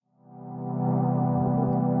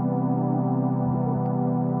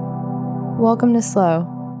Welcome to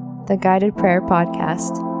Slow, the guided prayer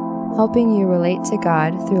podcast, helping you relate to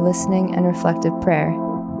God through listening and reflective prayer.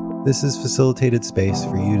 This is facilitated space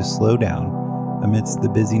for you to slow down amidst the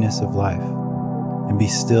busyness of life and be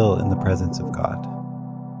still in the presence of God.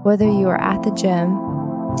 Whether you are at the gym,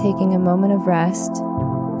 taking a moment of rest,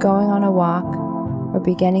 going on a walk, or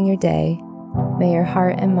beginning your day, may your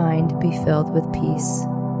heart and mind be filled with peace.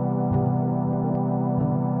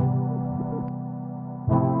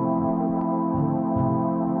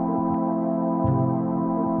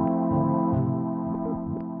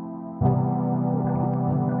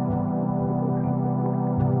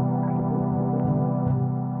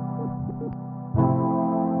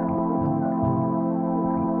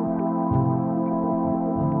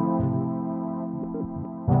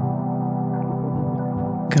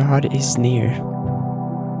 God is near,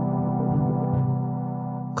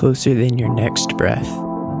 closer than your next breath.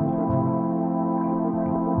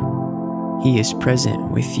 He is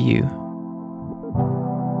present with you,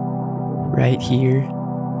 right here,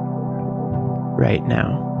 right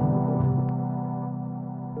now.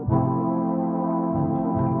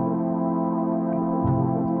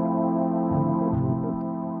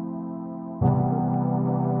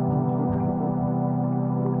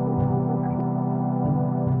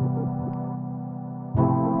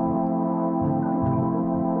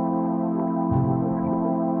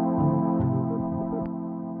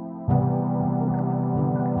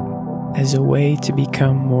 As a way to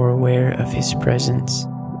become more aware of His presence,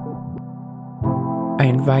 I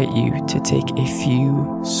invite you to take a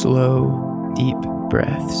few slow, deep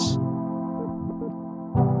breaths.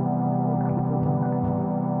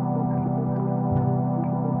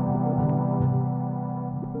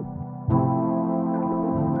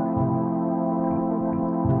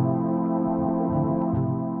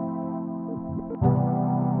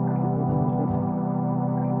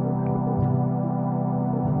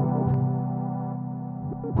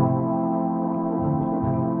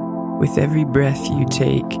 With every breath you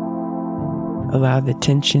take, allow the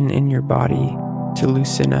tension in your body to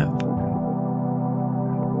loosen up.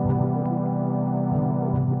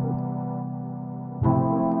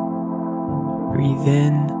 Breathe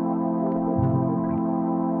in,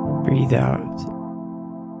 breathe out.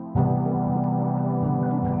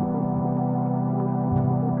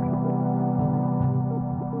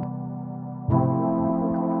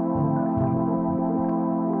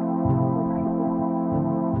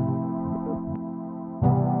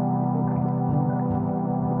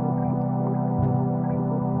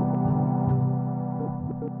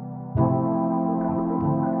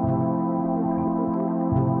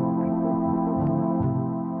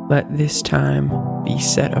 Let this time be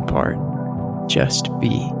set apart. Just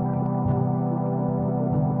be.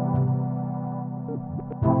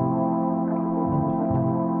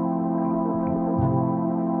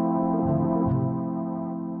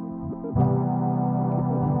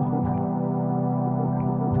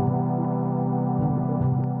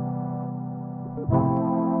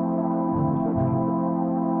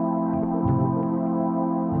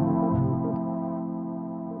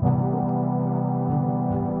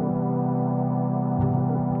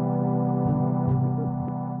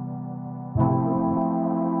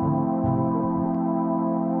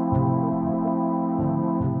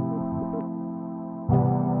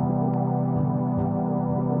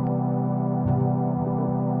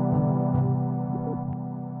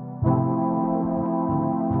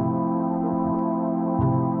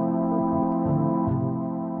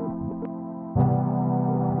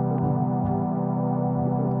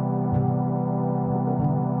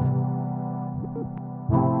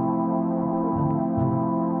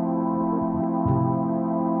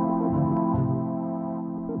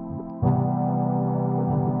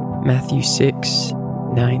 Matthew 6,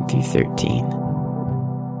 9 through 13.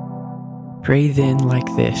 Pray then like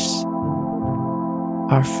this: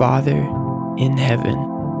 Our Father in heaven,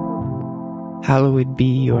 hallowed be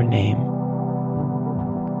your name.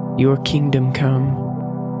 Your kingdom come,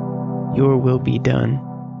 your will be done,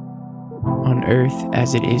 on earth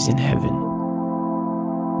as it is in heaven.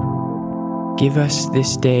 Give us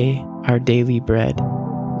this day our daily bread,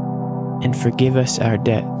 and forgive us our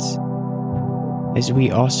debts, as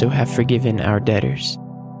we also have forgiven our debtors.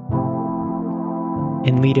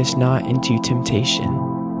 And lead us not into temptation,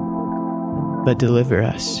 but deliver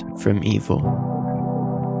us from evil.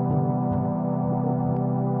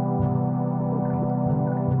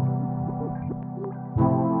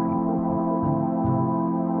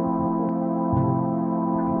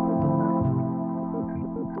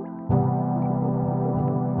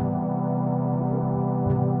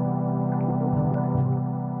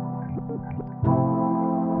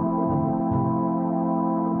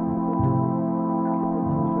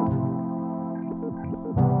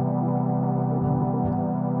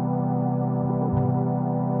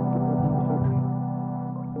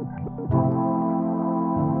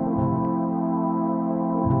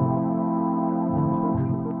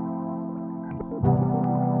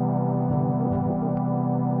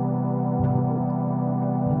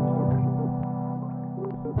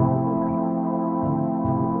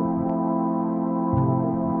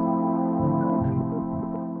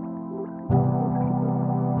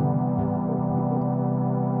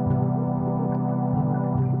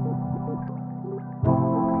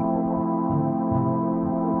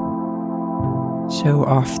 So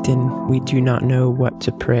often we do not know what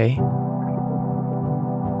to pray,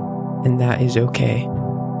 and that is okay.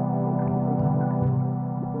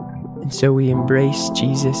 And so we embrace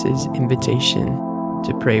Jesus' invitation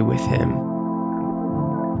to pray with him.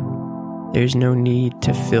 There's no need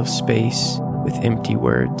to fill space with empty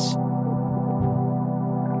words.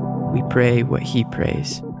 We pray what he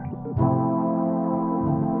prays.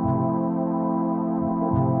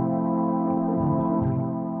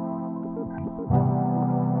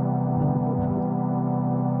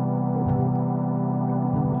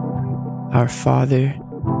 Our Father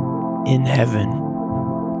in heaven,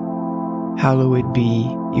 hallowed be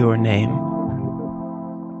your name.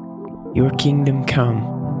 Your kingdom come,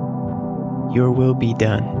 your will be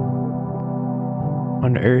done,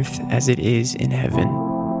 on earth as it is in heaven.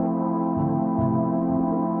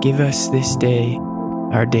 Give us this day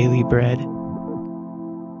our daily bread,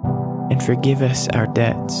 and forgive us our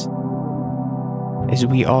debts, as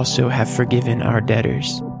we also have forgiven our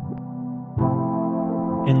debtors.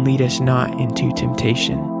 And lead us not into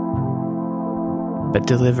temptation, but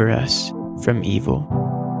deliver us from evil.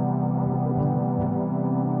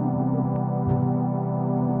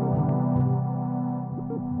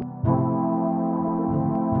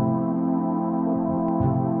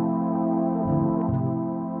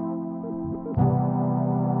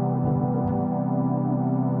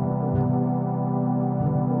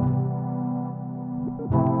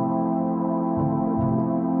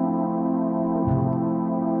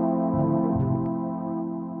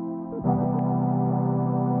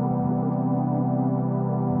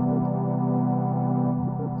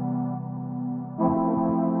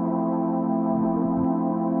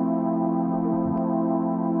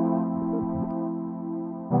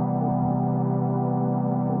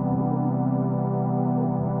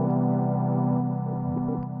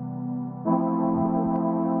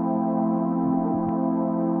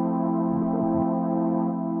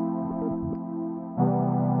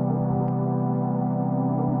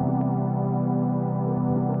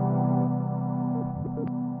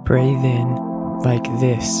 Pray then like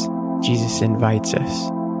this, Jesus invites us.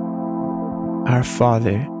 Our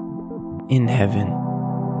Father in heaven.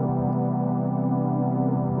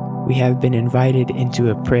 We have been invited into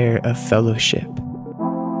a prayer of fellowship.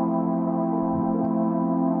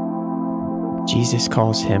 Jesus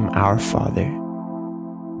calls him our Father.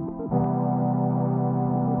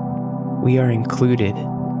 We are included.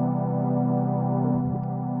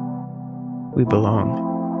 We belong.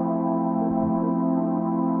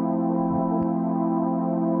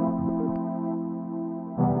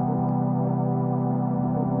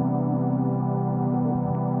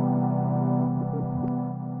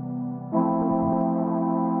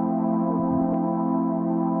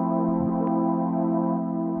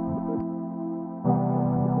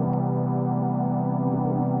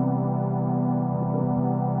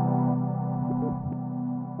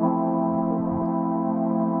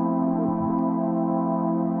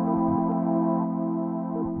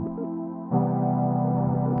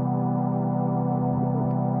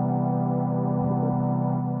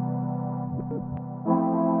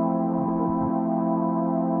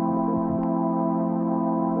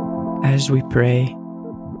 As we pray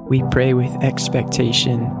with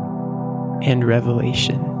expectation and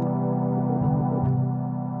revelation.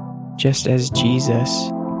 Just as Jesus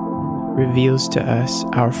reveals to us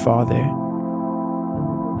our Father,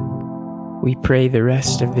 we pray the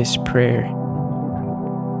rest of this prayer,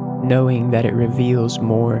 knowing that it reveals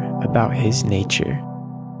more about his nature.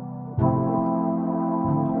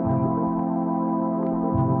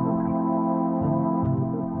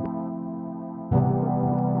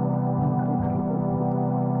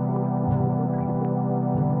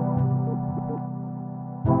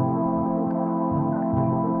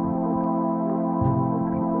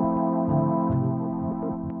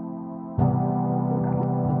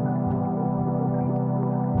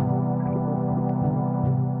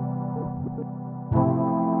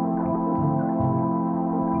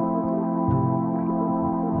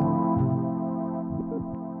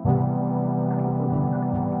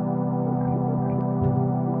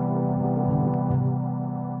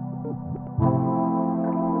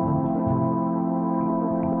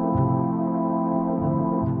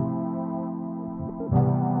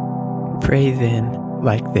 Pray then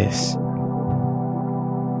like this.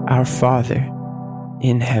 Our Father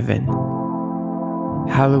in heaven,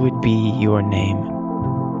 hallowed be your name.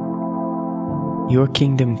 Your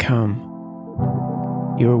kingdom come,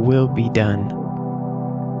 your will be done,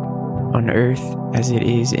 on earth as it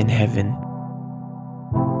is in heaven.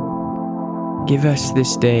 Give us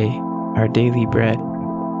this day our daily bread,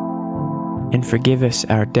 and forgive us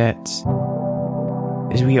our debts,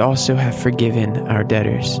 as we also have forgiven our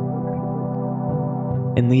debtors.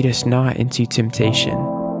 And lead us not into temptation,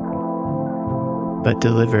 but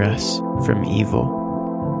deliver us from evil.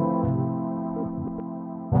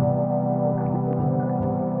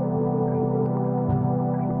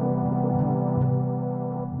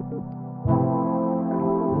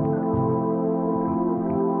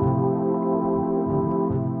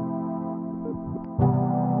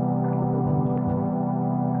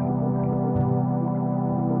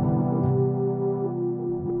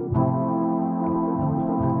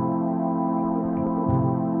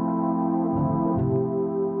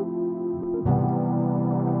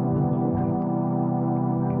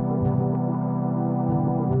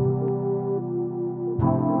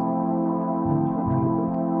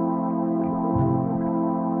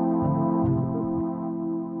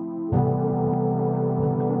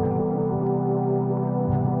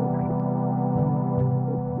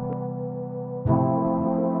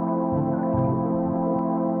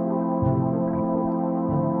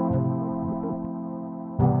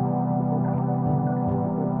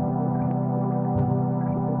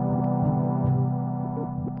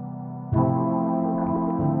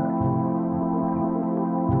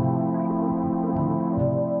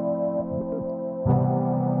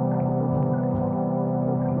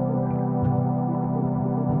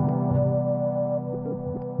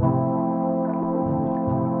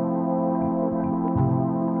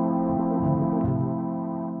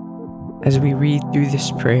 As we read through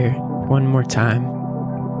this prayer one more time,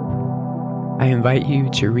 I invite you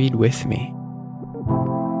to read with me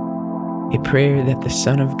a prayer that the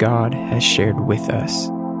Son of God has shared with us.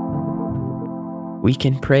 We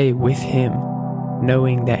can pray with Him,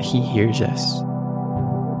 knowing that He hears us.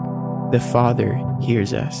 The Father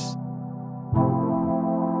hears us.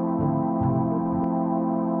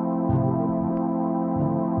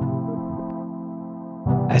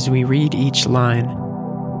 As we read each line,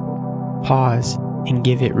 pause and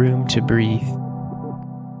give it room to breathe.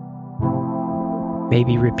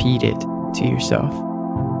 Maybe repeat it to yourself.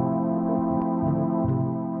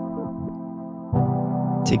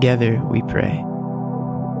 Together we pray.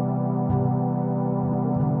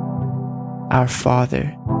 Our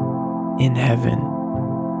Father in heaven,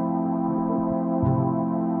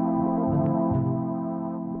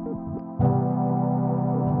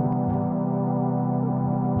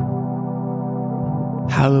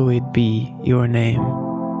 hallowed be your name.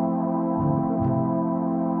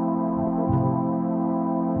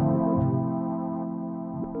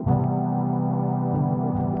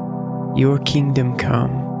 Your kingdom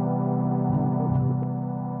come.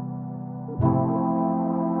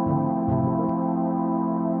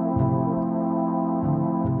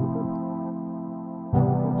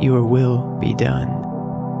 Your will be done.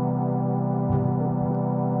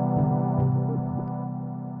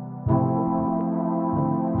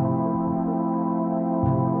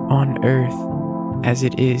 On earth as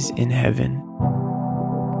it is in heaven.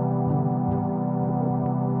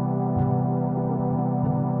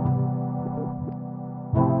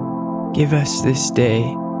 Give us this day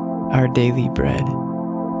our daily bread.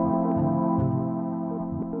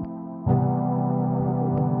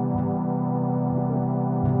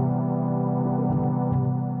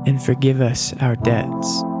 And forgive us our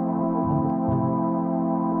debts.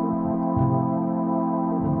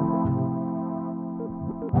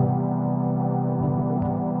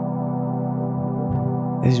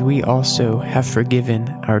 As we also have forgiven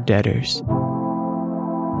our debtors.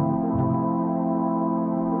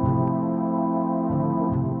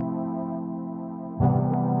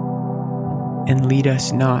 And lead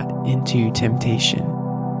us not into temptation,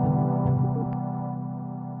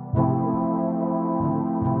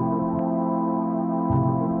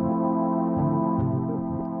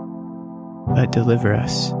 but deliver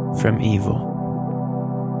us from evil.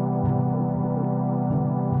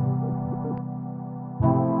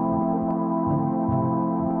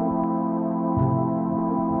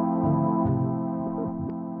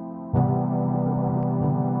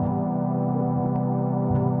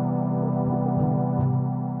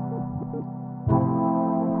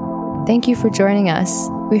 Thank you for joining us.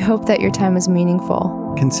 We hope that your time was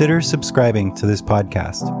meaningful. Consider subscribing to this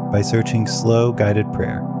podcast by searching Slow Guided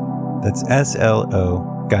Prayer. That's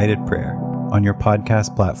SLO Guided Prayer on your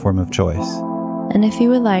podcast platform of choice. And if you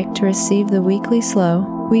would like to receive the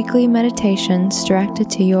weekly meditations directed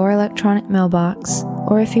to your electronic mailbox,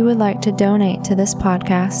 or if you would like to donate to this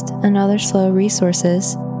podcast and other Slow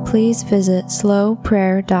resources, please visit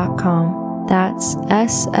slowprayer.com. That's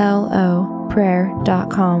SLO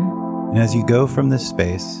prayer.com. And as you go from this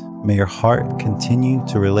space, May your heart continue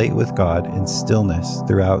to relate with God in stillness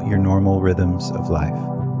throughout your normal rhythms of life.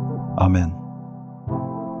 Amen.